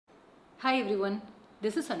Hi everyone,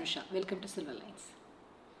 this is Anusha. Welcome to Silverlines.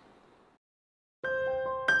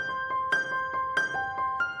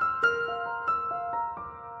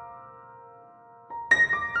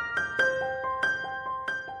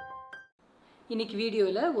 இன்னைக்கு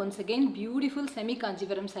வீடியோல once again beautiful semi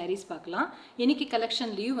Kanchipuram sarees பார்க்கலாம். இன்னைக்கு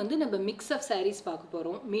கலெக்ஷன்லயும் நம்ம mix of sarees பார்க்க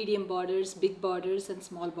போறோம். Medium borders, big borders and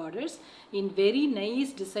small borders in very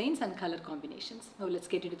nice designs and color combinations. Now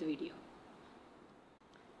let's get into the video.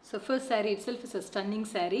 So first saree itself is a stunning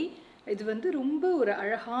saree. இது ரொம்ப ஒரு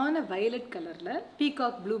அழகான violet கலர்ல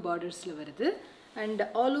peacock blue bordersல வருது and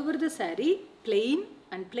all over the saree plain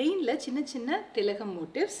and plainல சின்ன சின்ன திலகம்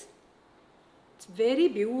motifs. It's very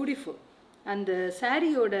beautiful. And the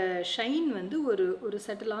saree oda shine ஒரு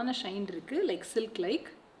சட்டிலான shine இருக்கு like silk like.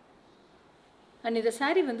 And இந்த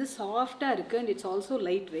saree soft இருக்கு and it's also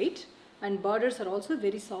lightweight and borders are also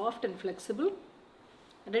very soft and flexible.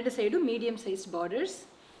 ரெண்டு சைடும் medium sized borders.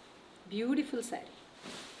 Beautiful saree.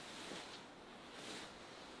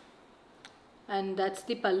 And that's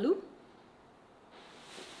the pallu.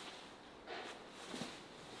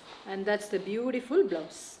 And that's the beautiful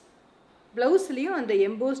blouse. Blouse liyum and the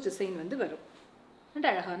embossed design varum and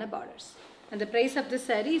alagana borders. And the price of this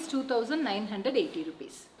saree is 2980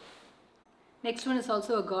 rupees. Next one is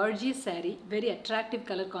also a gorgeous saree, very attractive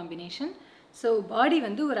color combination. So body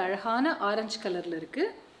ஒரு அழகான orange colorல இருக்கு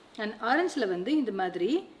and orangeல இந்த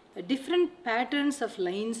மாதிரி different patterns of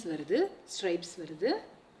lines வருது, stripes வருது.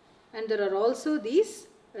 And there are also these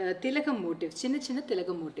tilagam motifs, சின்ன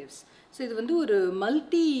tilagam motifs. So இது ஒரு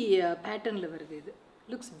multi patternல வருது இது.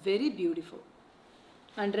 Looks very beautiful.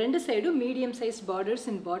 And ரெண்டு சைடும் medium sized borders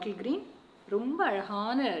in bottle green. ரொம்ப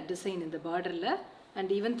அழகான design இந்த borderல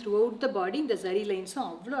and even throughout the body இந்த zari lines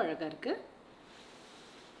அவ்வளோ அழகா இருக்கு.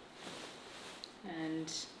 And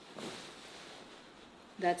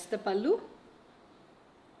that's the pallu.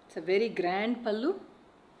 It's a very grand pallu.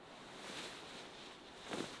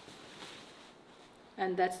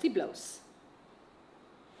 And that's the blouse.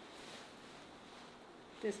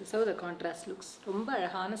 This is how the contrast looks. ரொம்ப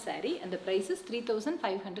அழகான saree and the price is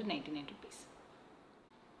 3599 rupees.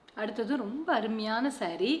 அடுத்தது ரொம்ப அருமையான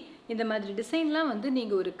saree. இந்த மாதிரி டிசைன்லாம்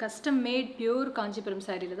நீங்க ஒரு custom made pure காஞ்சிபுரம்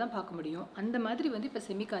சாரியில தான் பார்க்க முடியும். அந்த மாதிரி இப்ப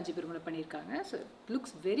செமி காஞ்சிபுரம்ல பண்ணிருக்காங்க. So it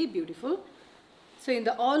looks very beautiful. So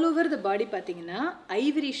இந்த all over the body பாத்தீங்கன்னா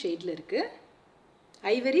ivory shadeல இருக்கு.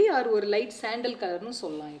 Ivory or ஒரு light sandal colorனு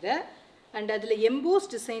சொல்லலாம் இத. And அதுல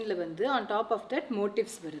embossed designல on top of that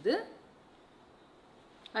motifs வருது.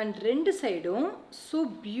 And ரெண்டு சைடும் so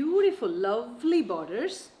beautiful lovely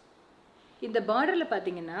borders. இந்த borderல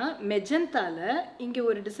பாத்தீங்கன்னா மெஜந்தால இங்க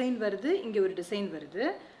ஒரு டிசைன் வருது, இங்க ஒரு டிசைன் வருது.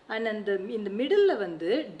 And இந்த மிடில்ல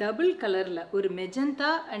டபுள் கலர்ல ஒரு மெஜந்தா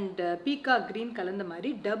and peacock green கலந்த மாதிரி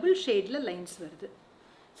டபுள் ஷேட்ல லைன்ஸ் வருது.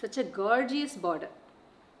 Such a gorgeous border.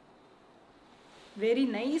 Very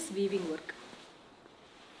nice weaving work.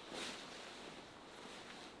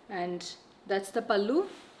 And that's the pallu.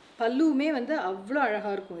 பல்லுமே அவ்வளோ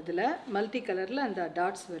அழகா இருக்கும் இதுல மல்டி கலர்ல அந்த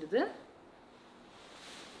டாட்ஸ் வருது.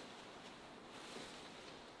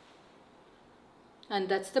 And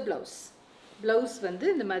that's the blouse. Blouse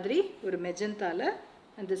இந்த மாதிரி ஒரு மெஜந்தால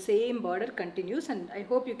and the same border continues and I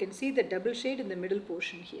hope you can see the double shade in the middle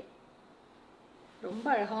portion here. ரொம்ப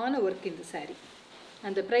அழகான work இந்த saree.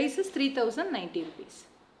 And the price is 3090 rupees.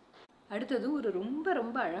 அடுத்தது ஒரு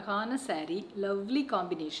ரொம்ப அழகான saree, lovely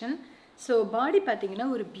combination. So body பாத்தீங்கன்னா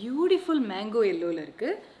ஒரு beautiful mango yellowல இருக்கு.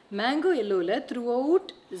 Mango yellowல throughout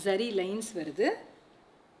zari lines வருது.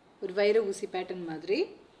 ஒரு வைர ஊசி pattern மாதிரி.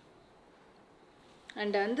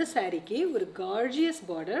 And அந்த சாரிக்கு ஒரு gorgeous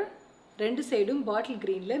border. ரெண்டு சைடும் bottle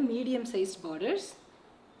greenல medium sized borders.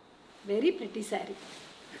 Very pretty saree.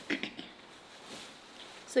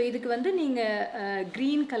 So இதுக்கு நீங்க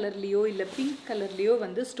green கலர்லயோ இல்ல pink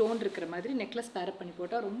கலர்லயோ ஸ்டோன் இருக்கிற மாதிரி நெக்லஸ் பேர் பண்ணி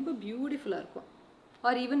போட்டா ரொம்ப பியூட்டிஃபுல்லா இருக்கும்.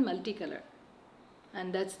 Or even multicolor. And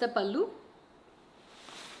that's the pallu.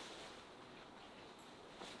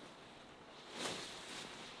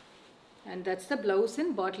 And that's the blouse in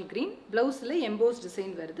bottle green. Blouse la embossed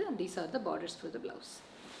design வருது and these are the borders for the blouse.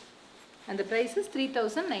 And the price is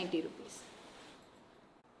 3090 rupees.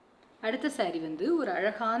 அடுத்த saree ஒரு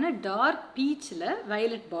அழகான dark peachல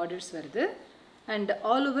violet borders வருது and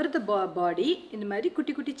all over the body இந்த மாதிரி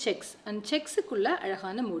குட்டி குட்டி checks and checksக்குள்ள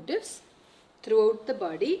அழகான motifs throughout the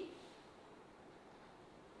body.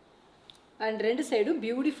 And ரெண்டு சைடும்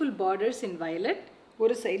beautiful borders in violet.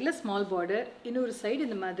 ஒரு சைடுல small border, இன்னொரு சைடு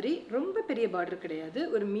இந்த மாதிரி ரொம்ப பெரிய border கிடையாது,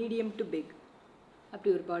 ஒரு medium to big. அப்படி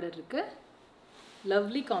ஒரு border இருக்கு.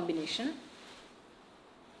 Lovely combination.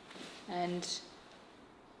 And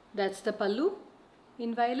that's the pallu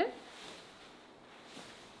in violet.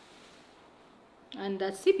 And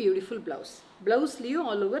that's the beautiful blouse. Blouse-லையும்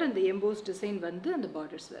all over and the embossed design வந்து அந்த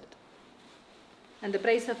borders வருது. And the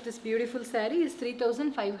price of this beautiful saree is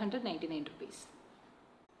 3,599 rupees.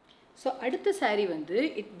 So அடுத்த saree வந்து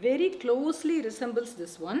it very closely resembles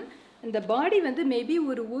this one. And the body வந்து maybe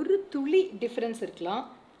ஒரு துளி difference இருக்கலாம்.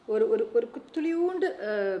 ஒரு துளியூண்டு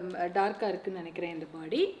டார்க்கா இருக்குன்னு நினைக்கிறேன் இந்த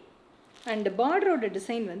பாடி. And the border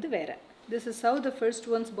design வந்து வேற. This is how the first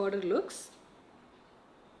one's border looks.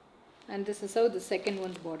 And this is how the second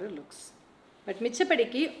one's border looks. But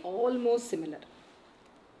மிச்சப்படிக்கு almost similar.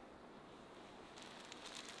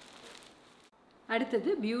 அடுத்தது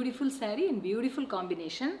beautiful saree and beautiful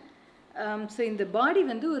combination. So இந்த body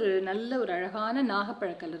வந்து ஒரு நல்ல ஒரு அழகான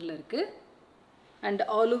நாகப்பழ கலர்ல இருக்கு. And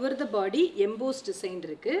all over the body embossed design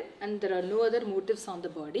இருக்கு. And there are no other motifs on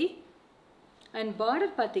the body. And border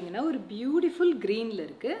பார்த்தீங்கன்னா ஒரு beautiful greenல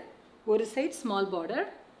இருக்கு. ஒரு side small border.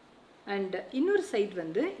 And இன்னொரு side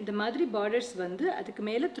வந்து இந்த மாதிரி borders வந்து அதுக்கு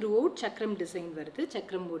மேல throughout chakram design வருது.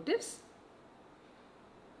 Chakram motifs.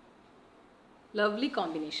 Lovely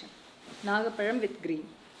combination. Nagaparam with green.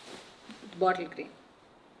 Bottle green.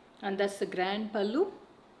 And that's the grand pallu.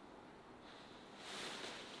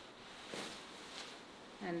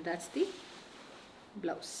 And that's the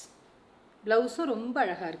blouse. Blouse ரொம்ப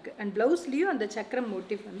அழகா இருக்கு. And blouse-லியும் அந்த chakram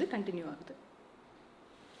motif வந்து continue ஆகுது.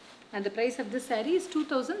 And the price of this saree is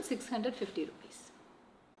 2,650 rupees.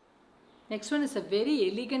 Next one is a very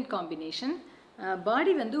elegant combination.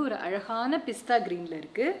 Body வந்து ஒரு அழகான பிஸ்தா greenல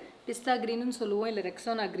இருக்கு. பிஸ்தா greenனு சொல்லுவோம் இல்ல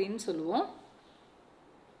ரெக்ஸோனா greenனு சொல்லுவோம்.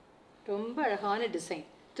 ரொம்ப அழகான design.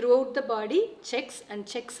 Throughout the body checks and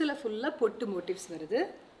checksல ஃபுல்லா பொட்டு motifs வருது.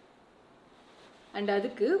 And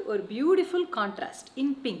அதுக்கு ஒரு beautiful contrast in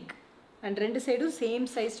pink. And ரெண்டு சைடும் same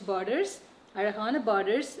sized borders. அழகான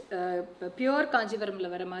borders, pure காஞ்சிபுரம்ல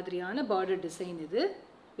வர மாதிரியான border design இது.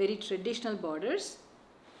 Very traditional borders.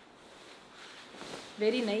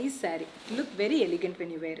 Very nice saree. Look very elegant when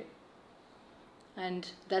you wear it. And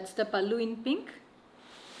that's the pallu in pink.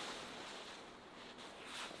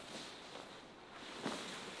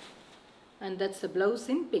 And that's the blouse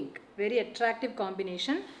in pink. Very attractive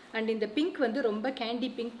combination. And in the pink வந்து ரொம்ப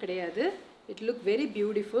candy pink கிடையாது. It look very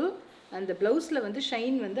beautiful. And the blouse-ல வந்து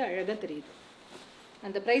shine வந்து அழகா தெரியுது.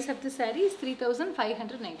 And the price of this saree is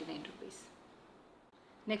 3,599 rupees.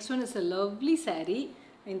 Next one is a lovely saree.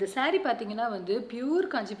 இந்த saree பார்த்தீங்கன்னா வந்து பியூர்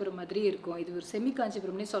காஞ்சிபுரம் மாதிரி இருக்கும். இது ஒரு செமி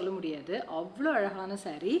காஞ்சிபுரம்னே சொல்ல முடியாது. அவ்வளோ அழகான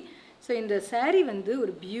saree. ஸோ இந்த saree வந்து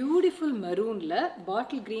ஒரு பியூட்டிஃபுல் மரூனில்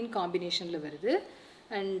பாட்டில் க்ரீன் காம்பினேஷனில் வருது.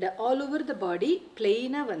 அண்ட் ஆல் ஓவர் த பாடி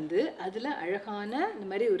பிளெயினாக வந்து அதில் அழகான இந்த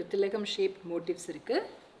மாதிரி ஒரு திலகம் ஷேப் மோட்டிவ்ஸ் இருக்குது.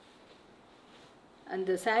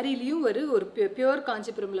 அந்த சாரீலையும் ஒரு பியூர்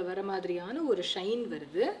காஞ்சிபுரமில் வர மாதிரியான ஒரு ஷைன்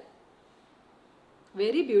வருது.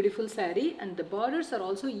 Very beautiful saree and the borders are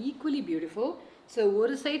also equally beautiful. So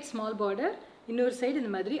ஒரு சைட் ஸ்மால் பார்டர், இன்னொரு சைடு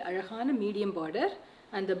இந்த மாதிரி அழகான மீடியம் பார்டர்.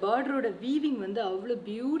 அந்த பார்டரோட வீவிங் வந்து அவ்வளோ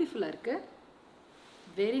பியூட்டிஃபுல்லாக இருக்குது.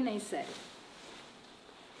 Very nice saree.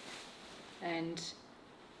 And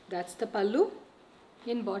that's the pallu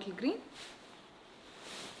in bottle green.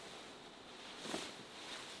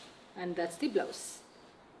 And that's the blouse.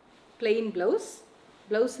 Plain blouse.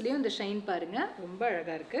 Blouse-லியும் இந்த ஷைன் பாருங்க, ரொம்ப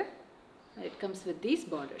அழகா இருக்கு. It comes with these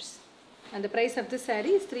borders. And the price of this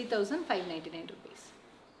saree is 3,599 rupees.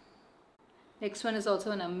 Next one is also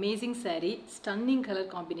an amazing saree. Stunning color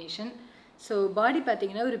combination. So body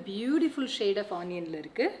பார்த்தீங்கன்னா ஒரு beautiful shade of onionல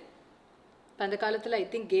இருக்கு. இப்போ அந்த காலத்தில் ஐ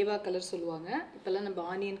திங்க் கேவா கலர் சொல்லுவாங்க. இப்போல்லாம் நம்ம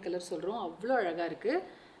ஆனியன் கலர் சொல்கிறோம். அவ்வளோ அழகாக இருக்குது.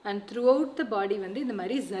 அண்ட் த்ரூ அவுட் த பாடி வந்து இந்த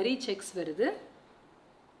மாதிரி ஜரி செக்ஸ் வருது.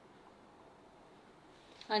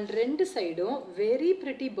 அண்ட் ரெண்டு சைடும் very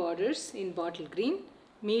pretty borders in bottle green,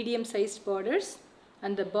 medium sized borders.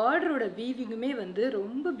 அந்த பார்டரோட வீவிங்குமே வந்து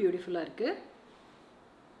ரொம்ப பியூட்டிஃபுல்லாக இருக்குது.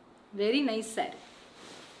 Very nice saree.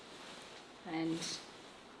 And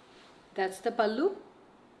that's the பல்லு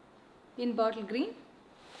இன் bottle green.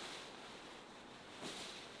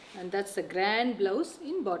 And that's the grand blouse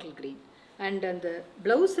in bottle green. And அந்த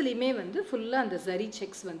ப்ளவுஸ்லையுமே வந்து ஃபுல்லாக அந்த ஜரி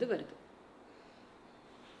செக்ஸ் வந்து வருது.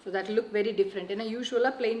 So that look very different. ஏன்னா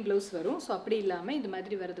யூஸ்வலாக பிளெயின் ப்ளவுஸ் வரும். ஸோ அப்படி இல்லாமல் இந்த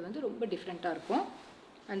மாதிரி வர்றது வந்து ரொம்ப டிஃப்ரெண்ட்டாக இருக்கும்.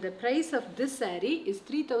 And the price of this saree is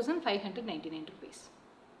 3,599 rupees.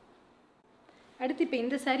 அடுத்து இப்போ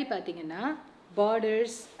இந்த saree பார்த்தீங்கன்னா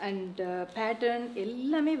பார்டர்ஸ் அண்ட் பேட்டர்ன்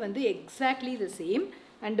எல்லாமே வந்து எக்ஸாக்ட்லி த சேம்.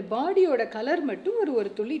 அண்ட் பாடியோட கலர் மட்டும்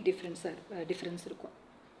ஒரு துளி டிஃப்ரென்ஸ் இருக்கும்.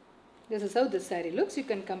 This is how this saree looks. You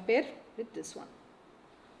can compare with this one.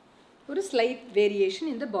 A slight variation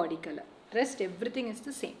in the body color. Rest everything is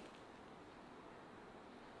the same.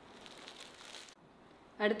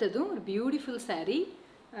 அடுத்ததும் ஒரு beautiful saree.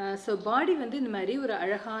 So body வந்து இந்த மாதிரி ஒரு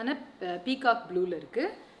அழகான பீகாக் ப்ளூவில்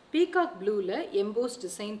இருக்குது. பீகாக் ப்ளூவில் எம்போஸ்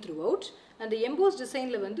டிசைன் த்ரூ அவுட். அந்த எம்போஸ்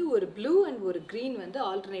டிசைனில் வந்து ஒரு ப்ளூ அண்ட் ஒரு க்ரீன் வந்து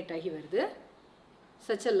ஆல்டர்னேட் ஆகி வருது.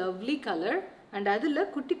 such a lovely color. And அதில்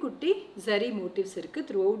குட்டி குட்டி zari motifs இருக்குது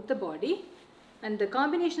throughout the body. And the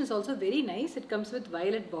combination is also very nice. It comes with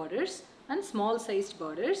violet borders and small sized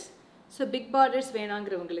borders. So big borders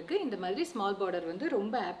வேணாங்கிறவங்களுக்கு இந்த மாதிரி small border வந்து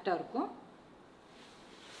ரொம்ப ஆப்டாக இருக்கும்.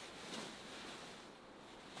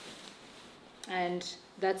 And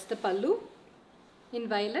that's the pallu in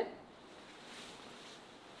violet.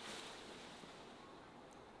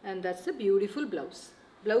 And that's the beautiful blouse.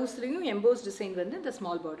 Blouse-லையும் embossed design வந்து இந்த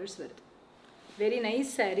small borders வருது. Very nice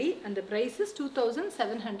saree and the price is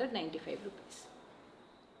 2,795 rupees.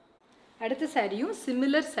 அடுத்த சாரியும்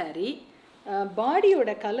similar saree.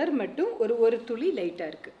 பாடியோட கலர் மட்டும் ஒரு துளி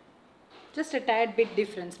லைட்டாக இருக்குது. Just a tad bit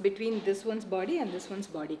difference between this one's body and this one's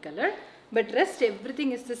body color. But rest everything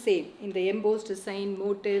is the same. In the embossed design,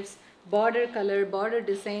 motifs, border color, border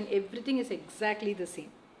design, everything is exactly the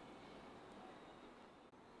same.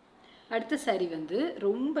 அடுத்த saree வந்து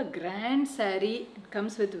ரொம்ப grand saree. It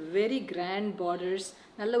comes with very grand borders.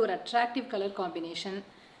 நல்ல ஒரு attractive color combination.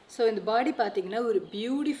 So இந்த பாடி பார்த்தீங்கன்னா ஒரு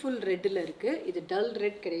beautiful ரெட்டில் இருக்குது. இது டல்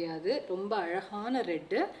ரெட் கிடையாது, ரொம்ப அழகான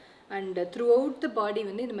red. And through out the பாடி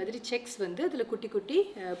வந்து இந்த மாதிரி செக்ஸ் வந்து அதில் குட்டி குட்டி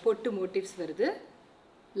பொட்டு மோட்டிவ்ஸ் வருது.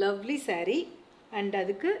 Lovely saree. அண்ட்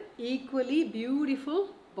அதுக்கு ஈக்குவலி பியூட்டிஃபுல்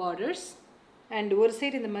பார்டர்ஸ். அண்ட் ஒரு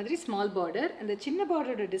சைடு இந்த மாதிரி ஸ்மால் பார்டர். அந்த சின்ன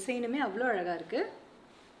பார்டரோட டிசைனுமே அவ்வளோ அழகாக இருக்குது.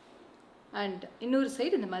 அண்ட் இன்னொரு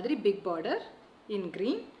சைடு இந்த மாதிரி பிக் பார்டர் இன்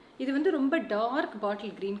க்ரீன். இது வந்து ரொம்ப டார்க்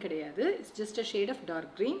பாட்டில் க்ரீன் கிடையாது. It's just a shade of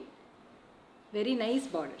dark green. Very nice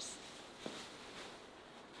borders.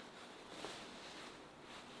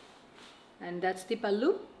 And that's the பல்லு.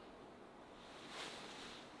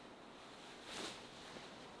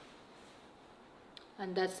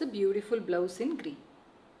 And that's a beautiful blouse in green.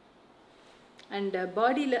 And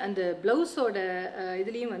பாடியில் அந்த ப்ளவுஸோட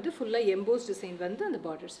இதுலேயும் வந்து ஃபுல்லாக எம்போஸ் டிசைன் வந்து அந்த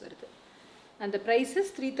பார்டர்ஸ் வருது. And the price is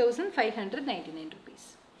 3,599 rupees.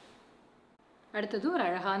 அடுத்தது ஒரு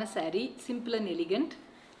அழகான saree, simple and elegant.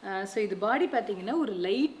 So இது பாடி பார்த்தீங்கன்னா ஒரு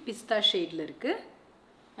லைட் பிஸ்தா ஷேடில் இருக்குது.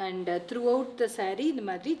 And through out the saree இந்த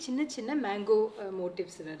மாதிரி சின்ன சின்ன மேங்கோ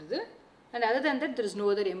மோட்டிவ்ஸ் வருது. And other than that there is no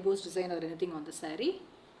other embossed design or anything on the saree.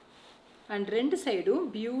 And ரெண்டு சைடும்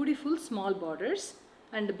beautiful small borders.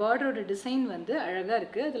 And பார்டரோட design வந்து அழகாக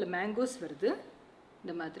இருக்குது. அதில் மேங்கோஸ் வருது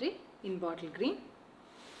இந்த மாதிரி இன் bottle green.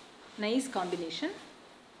 Nice combination.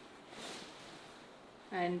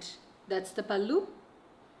 And that's the pallu.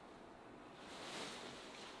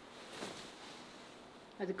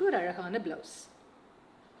 அதுக்கு ஒரு அழகான blouse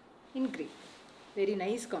in green. Very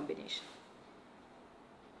nice combination.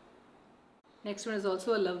 Next one is also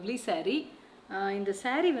a lovely saree. இந்த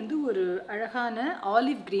saree வந்து ஒரு அழகான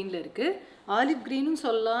ஆலிவ் க்ரீனில் இருக்குது. ஆலிவ் க்ரீனும்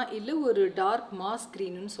சொல்லலாம், இல்லை ஒரு டார்க் மாஸ்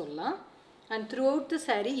க்ரீனும் சொல்லலாம். And through out the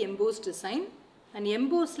saree embossed design. And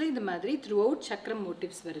எம்போஸில் இந்த மாதிரி த்ரூ அவுட் சக்கரம்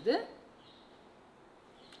மோட்டிவ்ஸ் வருது.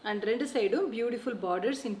 அண்ட் ரெண்டு சைடும் beautiful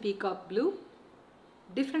borders in peacock blue.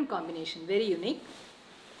 Different combination, very unique.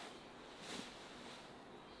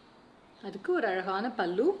 அதுக்கு ஒரு அழகான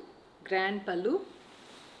பல்லு, கிராண்ட் பல்லு.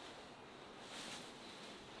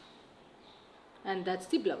 And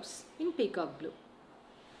that's the blouse in peacock blue.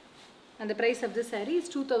 And the price of the saree is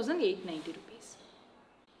 2,890 rupees.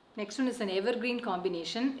 Next one is an evergreen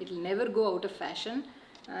combination. It will never go out of fashion.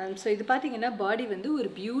 So இது பார்த்தீங்கன்னா பாடி வந்து ஒரு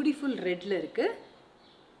beautiful ரெட்டில் இருக்குது.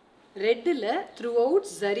 ரெட்டில் through out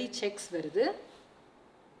zari sex வருது.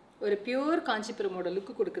 ஒரு pure காஞ்சிபுரமோட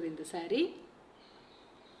லுக்கு கொடுக்குது இந்த saree.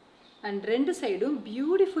 அண்ட் ரெண்டு சைடும்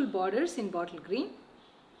beautiful borders in bottle green.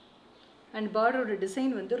 And பார்டரோட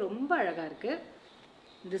design வந்து ரொம்ப அழகாக இருக்குது.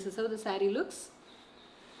 This is how the saree looks.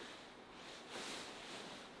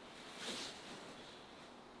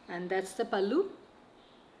 And that's the pallu.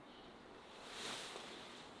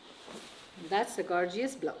 That's the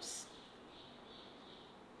gorgeous blouse.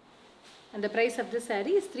 And the price of this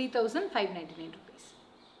saree is 3,599 rupees.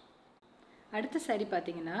 அடுத்த saree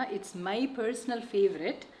பார்த்தீங்கன்னா it's my personal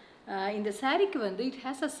favorite. இந்த சாரீக்கு வந்து it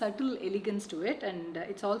has a subtle elegance to it and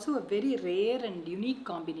it's also a very rare and unique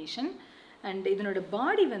combination. And இதனோட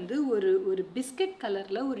பாடி வந்து ஒரு biscuit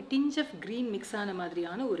கலரில் ஒரு tinge of green mix ஆன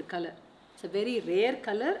மாதிரியான ஒரு colour. It's a very rare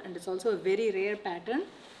color and it's also a very rare pattern.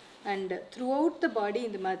 And throughout the body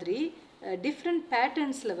இந்த மாதிரி different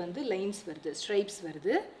patternsல வந்து lines வருது, stripes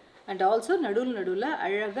வருது. And also நடுவில்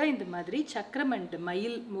அழகாக இந்த மாதிரி சக்கரம் and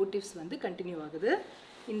மயில் motifs வந்து கண்டினியூ ஆகுது.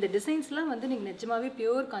 இந்த டிசைன்ஸ்லாம் வந்து நீங்கள் நிஜமாவே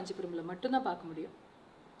பியூர் காஞ்சிபுரமில் மட்டும்தான் பார்க்க முடியும்.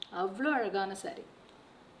 அவ்வளோ அழகான saree.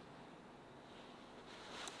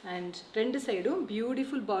 And ரெண்டு சைடும்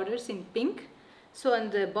beautiful borders in pink. So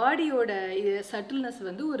அந்த பாடியோட சட்டில்னஸ்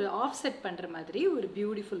வந்து ஒரு ஆஃப்செட் பண்ணுற மாதிரி ஒரு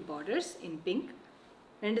பியூட்டிஃபுல் பார்டர்ஸ் இன் பிங்க்.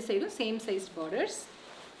 ரெண்டு சைடும் same size borders.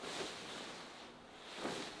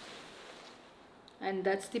 And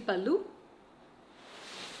that's the pallu.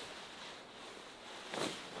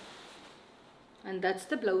 And that's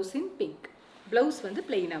the blouse in pink. Blouse வந்து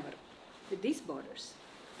plain வரும் with these borders.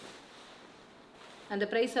 And the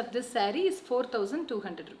price of this saree is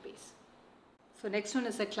 4,200 rupees. So next one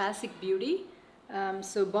is a classic beauty.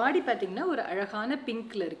 So body பார்த்தீங்கன்னா ஒரு அழகான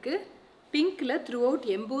பிங்க்ல இருக்கு. பிங்க்ல throughout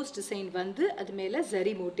embossed design வந்து அது மேல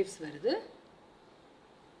zari motifs வருது.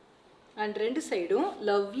 And ரெண்டு சைடும்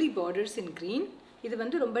lovely borders in green. இது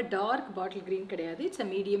வந்து ரொம்ப டார்க் பாட்டில் green கிடையாது. It's a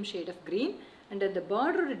medium shade of green. And அந்த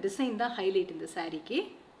பார்டரோட டிசைன் தான் ஹைலைட் இந்த சாரீக்கு.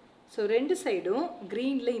 ஸோ ரெண்டு சைடும்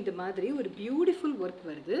க்ரீனில் இந்த மாதிரி ஒரு பியூட்டிஃபுல் ஒர்க்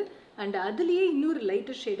வருது. அண்ட் அதுலேயே இன்னொரு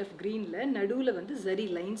லைட்டர் ஷேட் ஆஃப் க்ரீனில் நடுவில் வந்து ஜரி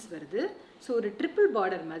லைன்ஸ் வருது. ஸோ ஒரு ட்ரிபிள்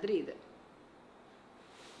பார்டர் மாதிரி இது.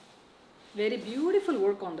 Very beautiful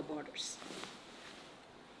work on the borders.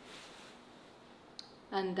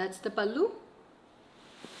 And that's the பல்லு.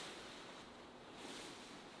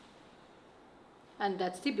 And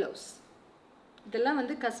that's the blouse. இதெல்லாம்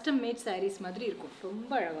வந்து கஸ்டம் மேட் சாரீஸ் மாதிரி இருக்கும்.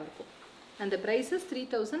 ரொம்ப அழகாக இருக்கும். And the price is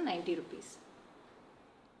 3,090 rupees.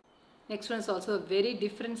 Next one is also a very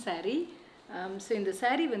different saree. So இந்த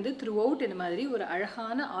saree வந்து throughout இந்த மாதிரி ஒரு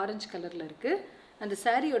அழகான ஆரஞ்சு கலரில் இருக்குது. அந்த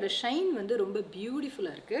சாரியோட ஷைன் வந்து ரொம்ப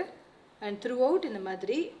பியூட்டிஃபுல்லாக இருக்குது. அண்ட் throughout இந்த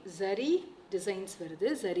மாதிரி zari டிசைன்ஸ் வருது,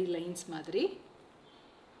 zari லைன்ஸ் மாதிரி.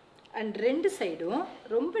 அண்ட் ரெண்டு சைடும்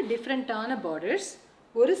ரொம்ப டிஃப்ரெண்ட்டான பார்டர்ஸ்.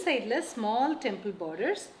 ஒரு சைடில் ஸ்மால் டெம்பிள்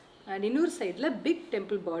பார்டர்ஸ் அண்ட் இன்னொரு சைடில் big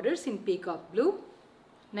temple borders in peacock blue.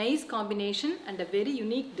 Nice combination and a very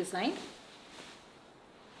unique design.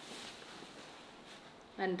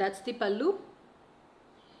 And that's the pallu.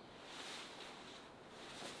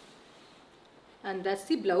 And that's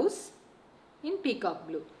the blouse in peacock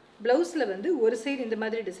blue. Blouse la vandu oru side indha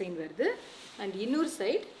madri design varudhu and இன்னொரு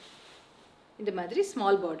side இந்த மாதிரி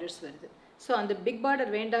small borders வருது. So அந்த big border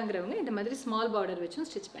வேண்டாங்கறவங்க இந்த மாதிரி small border வெச்சும்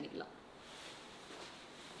stitch பண்ணிக்கலாம்.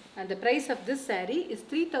 And the price of this saree is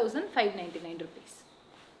 3,599 rupees.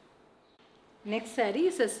 Next saree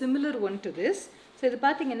is a similar one to this. So இது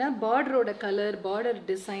பார்த்தீங்கன்னா பார்டரோட கலர், பார்டர்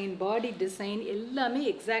டிசைன், பாடி டிசைன் எல்லாமே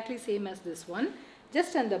exactly same as this one.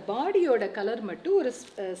 Just அந்த பாடியோட colour மட்டும் ஒரு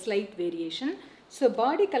slide variation. So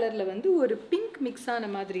body கலரில் வந்து ஒரு பிங்க் மிக்ஸ்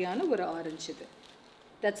ஆன மாதிரியான ஒரு ஆரஞ்சு இது.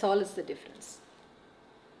 That's all is the difference.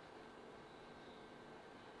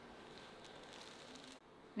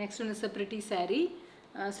 Next one is a pretty saree.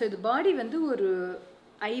 So இது பாடி வந்து ஒரு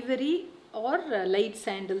ஐவரி ஆர் லைட்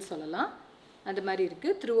சாண்டில் சொல்லலாம். அந்த மாதிரி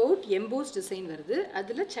இருக்குது. த்ரூ அவுட் எம்போஸ் டிசைன் வருது.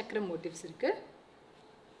 அதில் சக்கரம் மோட்டிவ்ஸ் இருக்குது.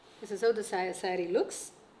 This is how the saree looks.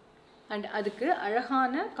 And அதுக்கு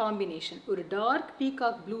அழகான காம்பினேஷன் ஒரு டார்க்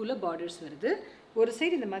பீகாக் ப்ளூவில் பார்டர்ஸ் வருது. ஒரு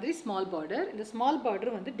சைடு இந்த மாதிரி ஸ்மால் பார்டர். இந்த ஸ்மால்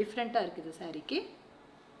பார்டர் வந்து டிஃப்ரெண்ட்டாக இருக்குது சாரீக்கு.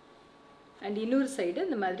 அண்ட் இன்னொரு சைடு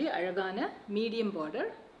இந்த மாதிரி அழகான medium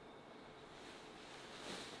border.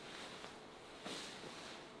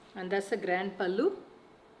 And that's a grand pallu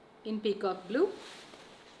in peacock blue.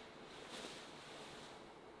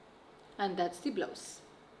 And that's the blouse.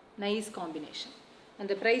 Nice combination. And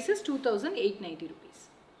the price is 2,890 rupees.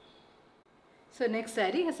 So next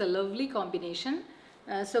saree has a lovely combination.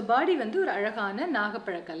 So body வந்து ஒரு அழகான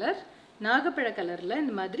நாகப்பழ colour. நாகப்பழ கலரில்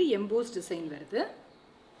இந்த மாதிரி EMBOSS design வருது.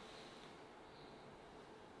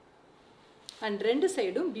 And ரெண்டு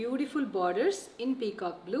சைடும் beautiful borders in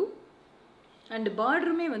peacock blue. And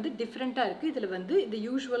பார்டருமே வந்து டிஃப்ரெண்ட்டாக இருக்குது. இதில் வந்து இது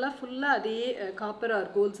யூஸ்வலாக ஃபுல்லாக அதே காப்பர் ஆர்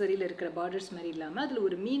கோல்ட் சரியில் இருக்கிற பார்டர்ஸ் மாதிரி இல்லாமல் அதில்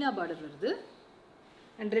ஒரு மீனா பார்டர் வருது.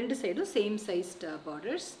 அண்ட் ரெண்டு சைடும் same sized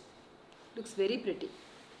borders. Looks very pretty.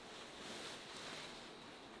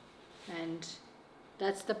 And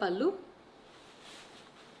that's the pallu.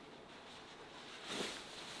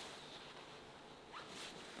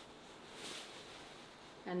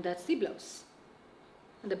 And that's the blouse.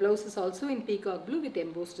 And the blouse is also in peacock blue with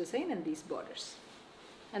embossed design and these borders.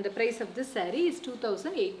 And the price of this saree is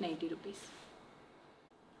 2,890 rupees.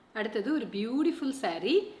 அடுத்தது ஒரு beautiful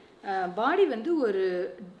saree. பாடி வந்து ஒரு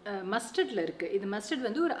மஸ்டர்டில் இருக்குது. இது mustard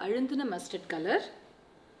வந்து ஒரு அழுந்தின mustard colour.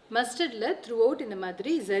 மஸ்டர்டில் through out இந்த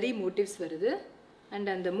மாதிரி ஜரி மோட்டிவ்ஸ் வருது. அண்ட்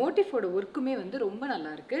அந்த மோட்டிஃபோட ஒர்க்குமே வந்து ரொம்ப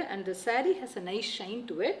நல்லாயிருக்கு. And the saree has a nice shine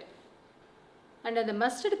to it. And அந்த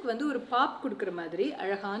மஸ்டர்டுக்கு வந்து ஒரு பாப் கொடுக்குற மாதிரி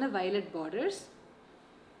அழகான வயலட் பார்டர்ஸ்.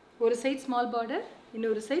 ஒரு சைட் ஸ்மால் பார்டர்,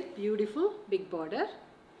 இன்னொரு side beautiful big border.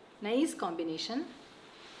 Nice combination.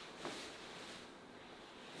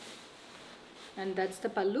 And that's the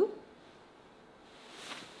pallu.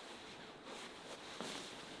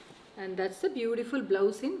 And that's the beautiful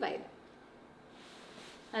blouse in violet.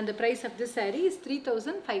 And the price of this saree is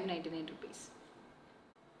 3,599 rupees.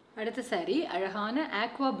 அடுத்த saree அழகான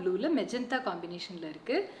aqua blueல magenta combinationல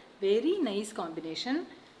இருக்கு. Very nice combination.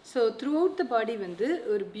 So throughout the body வந்து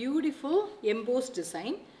ஒரு beautiful embossed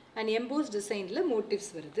design and embossed designல motifs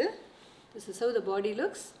வருது. This is how the body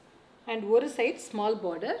looks. And ஒரு side small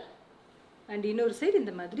border and இன்னொரு side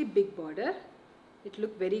இந்த மாதிரி big border. It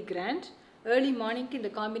look very grand. Early morning இந்த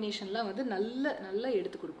combinationலாம் வந்து நல்ல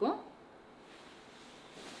எடுத்து கொடுக்கும்.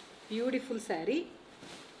 Beautiful saree.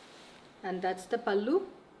 And that's the pallu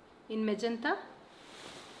in magenta.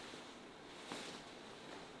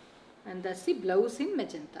 And that's the blouse in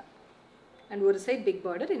magenta. And one side big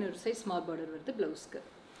border, another side small border with the blouse.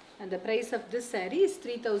 And the price of this saree is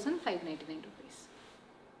 3,599 rupees.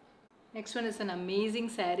 Next one is an amazing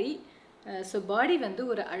saree. So body vandu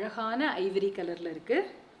ஒரு அழகான ivory colorல இருக்கு.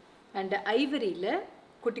 And ivoryல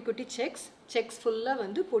குட்டி குட்டி checks full-ஆ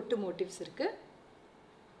வந்து பொட்டு motifs இருக்கு.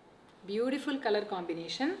 Beautiful color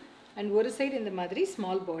combination. And one side இந்த மாதிரி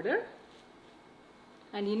small border.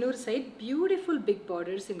 And இன்னொரு side beautiful big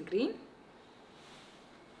borders in green.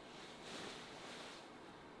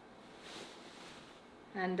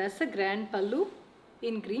 And that's a grand pallu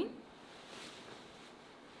in green.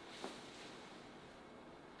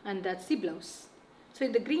 And that's the blouse. So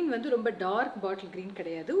in the green வந்து ரொம்ப dark bottle green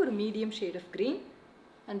கிடையாது, ஒரு medium shade of green.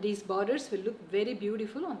 And these borders will look very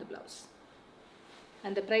beautiful on the blouse.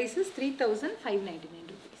 And the price is 3,599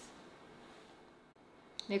 rupees.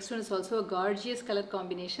 Next one is also a gorgeous color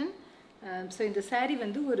combination. So in the saree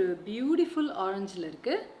வந்து ஒரு beautiful orangeல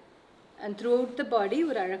இருக்கு. And throughout the body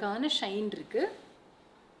ஒரு அழகான shine இருக்கு.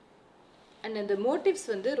 And the motifs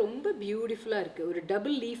வந்து ரொம்ப beautiful-ஆ இருக்கு. ஒரு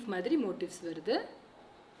double leaf மாதிரி motifs வருது.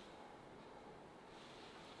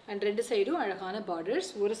 And ரெண்டு சைடும் அழகான borders.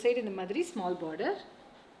 ஒரு side இந்த மாதிரி small border.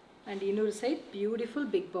 And இன்னொரு side beautiful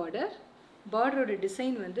big border. Border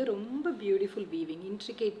design வந்து ரொம்ப beautiful weaving,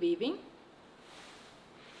 intricate weaving.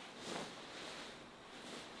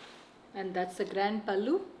 And that's the grand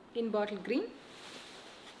pallu in bottle green.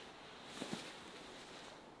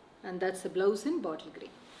 And that's the blouse in bottle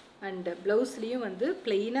green. And blouse-லியும் வந்து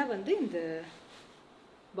plain-ஆ வந்து இந்த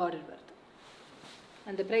border வருது.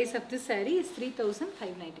 And the price of this saree is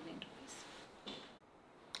 3,599 rupees.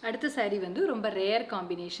 அடுத்த saree வந்து ரொம்ப rare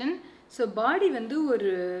combination. So body வந்து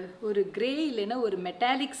ஒரு grey இல்லைனா ஒரு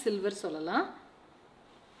metallic silver சொல்லலாம்.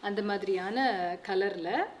 அந்த மாதிரியான கலர்ல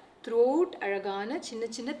throughout அழகான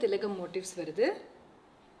சின்ன திலகம் motifs வருது.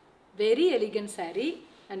 Very elegant saree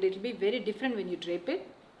and it will be very different when you drape it.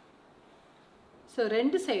 So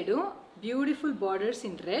ரெண்டு சைடும் beautiful borders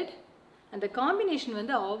in red and the combination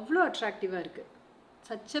வந்து அவ்வளோ attractive-ஆ இருக்கு.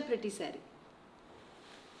 Such a pretty saree.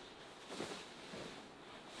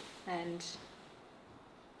 And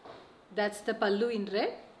that's the pallu in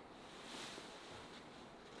red.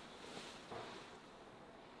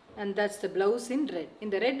 And that's the blouse in red.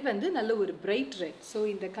 இந்த red வந்து நல்ல ஒரு bright red. So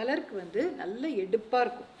இந்த கலருக்கு வந்து நல்ல எடுப்பா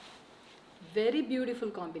இருக்கும். Very beautiful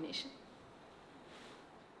combination.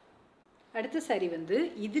 அடுத்த saree வந்து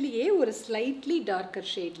இதுலயே ஒரு slightly darker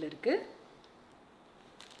shadeல இருக்கு.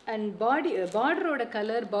 And border-ஓட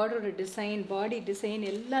color, border-ஓட design, body design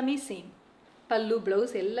எல்லாமே same. பல்லு,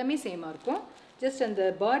 blouse எல்லாமே same-ஆ இருக்கும். Just அந்த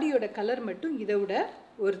body-ஓட color மட்டும் இதை விட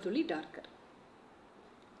ஒரு துளி darker.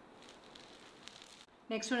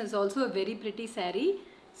 Next one is also a very pretty saree.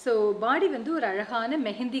 So body வந்து ஒரு அழகான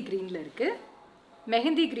மெஹந்தி greenல இருக்கு.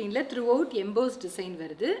 மெஹந்தி greenல throughout embossed design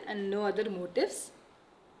வருது and no other motifs.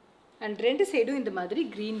 And ரெண்டு சைடும் இந்த மாதிரி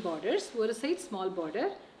green borders. ஒரு side small border.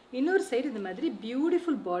 இன்னொரு side இந்த மாதிரி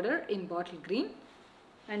beautiful border in bottle green.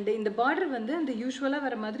 And இந்த border வந்து அந்த usual-ஆ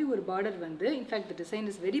வர மாதிரி ஒரு border வந்து in fact the design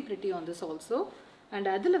is very pretty on this also. And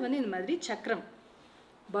அதுல வந்து இந்த மாதிரி சக்கரம்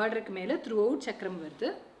border-க்கு மேல throughout சக்கரம் வருது.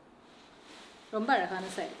 ரொம்ப அழகான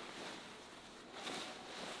saree.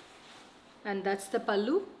 And that's the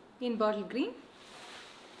pallu in bottle green.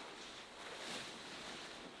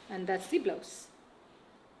 And that's the blouse.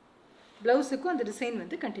 Blouse-க்கும் அந்த design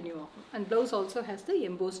வந்து continue ஆகும். And blouse also has the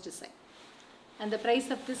embossed design. And the price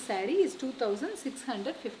of this saree is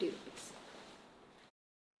 2,650 rupees.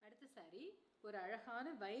 அடுத்த saree ஒரு அழகான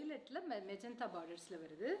violetல magenta bordersல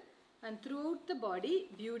வருது. And throughout the body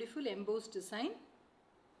beautiful embossed design.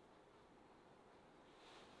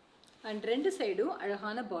 And ரெண்டு சைடும்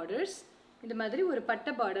அழகான borders. இந்த மாதிரி ஒரு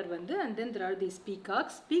பட்டை border வந்து and then there are these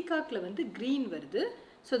peacocks. Peacockல வந்து green வருது.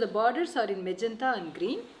 So the borders are in magenta and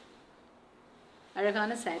green.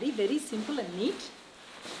 அழகான saree, very simple and neat.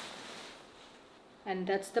 And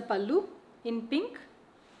that's the pallu in pink.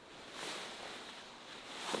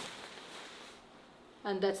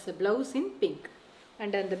 And that's the blouse in pink.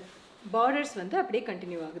 And the borders வந்து அப்படியே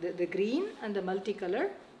continue ஆகுது. The green and the multicolor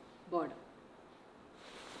border.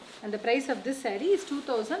 And the price of this saree is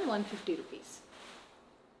 2150 rupees.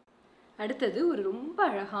 அடுத்தது ஒரு ரொம்ப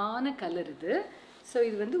அழகான colour இது. So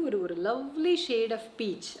இது வந்து ஒரு lovely shade of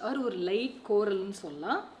beach R ஒரு லைட் கோரல்னு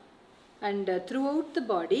சொல்லலாம். அண்ட் த்ரூ அவுட் த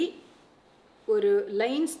பாடி ஒரு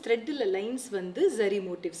லைன்ஸ், த்ரெட்டில் லைன்ஸ் வந்து ஜரி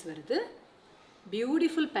மோட்டிவ்ஸ் வருது.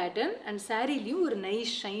 பியூட்டிஃபுல் பேட்டர்ன் அண்ட் சாரீலையும் ஒரு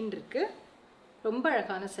நைஸ் ஷைன் இருக்குது. ரொம்ப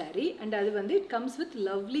அழகான saree. அண்ட் அது வந்து it comes with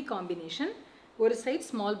lovely combination. ஒரு side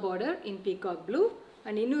small border in peacock blue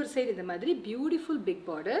and இன்னொரு சைடு இந்த மாதிரி beautiful big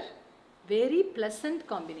border. Very pleasant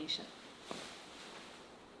combination.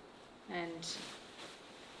 And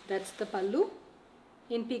that's the pallu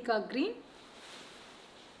in peacock green,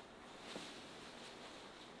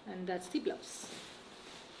 and that's the blouse.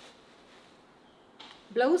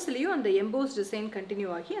 Blouse liyo and the embossed design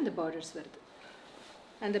continue aagi and the borders varudhu.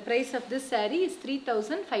 And the price of this saree is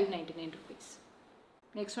 3599 rupees.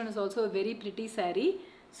 Next one is also a very pretty saree.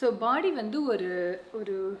 So body vandu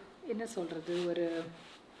oru enna solradhu, oru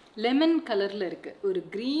lemon கலரில் இருக்குது. ஒரு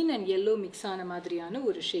green and yellow mix ஆன மாதிரியான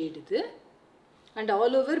ஒரு shade இது. And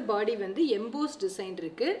all over body வந்து EMBOSS design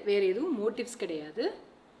இருக்குது. வேறு எதுவும் மோட்டிவ்ஸ் கிடையாது.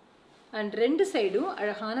 அண்ட் ரெண்டு சைடும்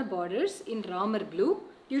அழகான பார்டர்ஸ் இன் ராமர் ப்ளூ.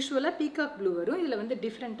 யூஸ்வலாக பீகாக் ப்ளூ வரும், இதில் வந்து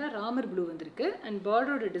டிஃப்ரெண்ட்டாக ராமர் ப்ளூ வந்திருக்கு. அண்ட்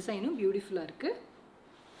பார்டரோட டிசைனும் பியூட்டிஃபுல்லாக இருக்குது.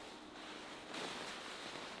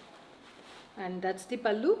 அண்ட் தட்ஸ் தி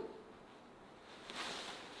பல்லு.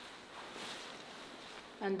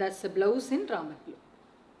 And that's the blouse in Ramar blue.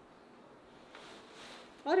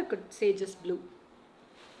 Or you could say just blue.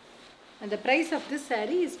 And the price of this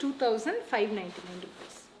saree is 2599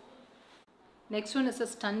 rupees. Next one is a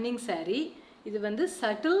stunning saree. இது வந்து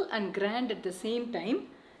subtle and grand at the same time.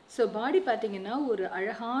 So body பார்த்தீங்கன்னா ஒரு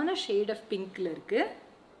அழகான shade of pinkல இருக்கு.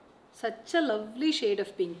 Such a lovely shade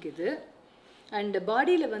of pink இது. And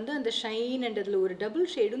bodyல வந்து அந்த shine and அதில் ஒரு double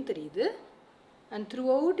shadeும் தெரியுது. And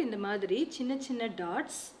throughout இந்த மாதிரி சின்ன சின்ன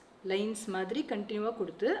dots லைன்ஸ் மாதிரி கண்டினியூவாக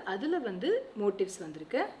கொடுத்து அதில் வந்து மோட்டிவ்ஸ்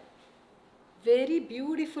வந்திருக்கு. Very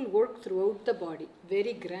beautiful work through out the body.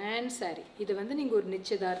 Very grand saree. இது வந்து நீங்கள் ஒரு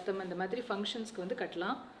நிச்சயதார்த்தம் அந்த மாதிரி ஃபங்க்ஷன்ஸ்க்கு வந்து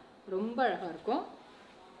கட்டலாம். ரொம்ப அழகாக இருக்கும்.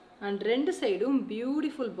 அண்ட் ரெண்டு சைடும்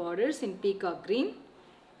beautiful borders in peacock green.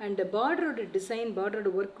 And பார்டரோட design,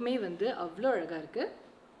 பார்டரோட ஒர்க்குமே வந்து அவ்வளோ அழகாக இருக்குது.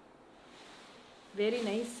 Very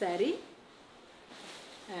nice saree.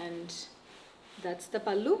 And that's the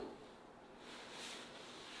பல்லு.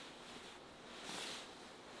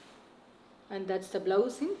 And that's the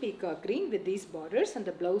blouse in peacock green with these borders, and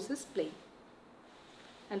the blouse is plain.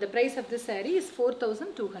 And the price of this saree is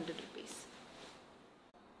 4200 rupees.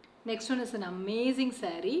 Next one is an amazing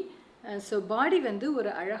saree. So body வந்து ஒரு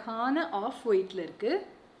அழகான of ஒயிட்ல இருக்கு.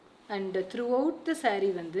 And throughout the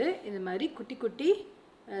saree வந்து இந்த மாதிரி குட்டி குட்டி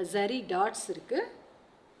zari dots இருக்கு.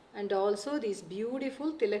 And also these beautiful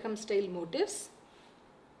tilakam style motifs.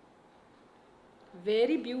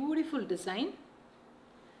 Very beautiful design.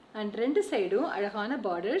 And ரெண்டு சைடும் அழகான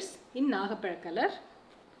பார்டர்ஸ் இன் நாகப்பழ கலர்.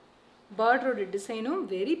 பார்டரோட டிசைனும்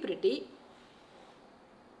very pretty.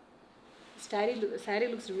 saree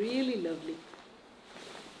looks really lovely.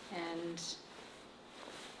 And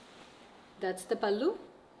that's the pallu.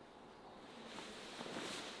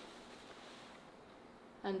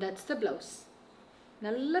 And that's the blouse.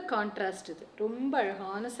 நல்ல கான்ட்ராஸ்ட் இது. ரொம்ப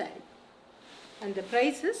அழகான saree. And the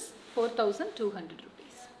price is 4200 rupees.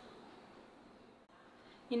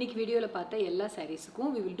 இன்னைக்கு வீடியோவில் பார்த்த எல்லா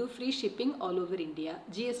சாரீஸுக்கும் we will do free shipping all over India.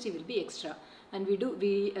 GST will be extra. And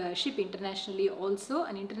we ship internationally also,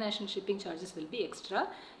 and international shipping charges will be extra.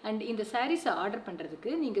 And இந்த sarees order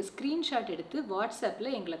பண்ணுறதுக்கு நீங்கள் screenshot எடுத்து வாட்ஸ்அப்பில்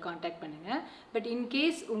எங்களை காண்டாக்ட் பண்ணுங்கள். பட்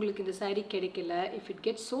இன்கேஸ் உங்களுக்கு இந்த saree கிடைக்கல, if it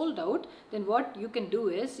gets sold out, then what you can do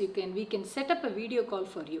is we can set up a video call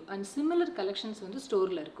for you. And similar collections வந்து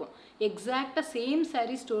ஸ்டோரில் இருக்கும். எக்ஸாக்டாக சேம்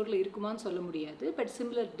saree ஸ்டோரில் இருக்குமான்னு சொல்ல முடியாது, but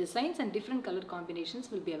similar designs and different color combinations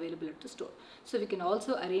will be available at the store. So we can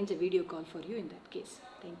also arrange a video call for you in that case.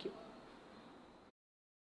 Thank you.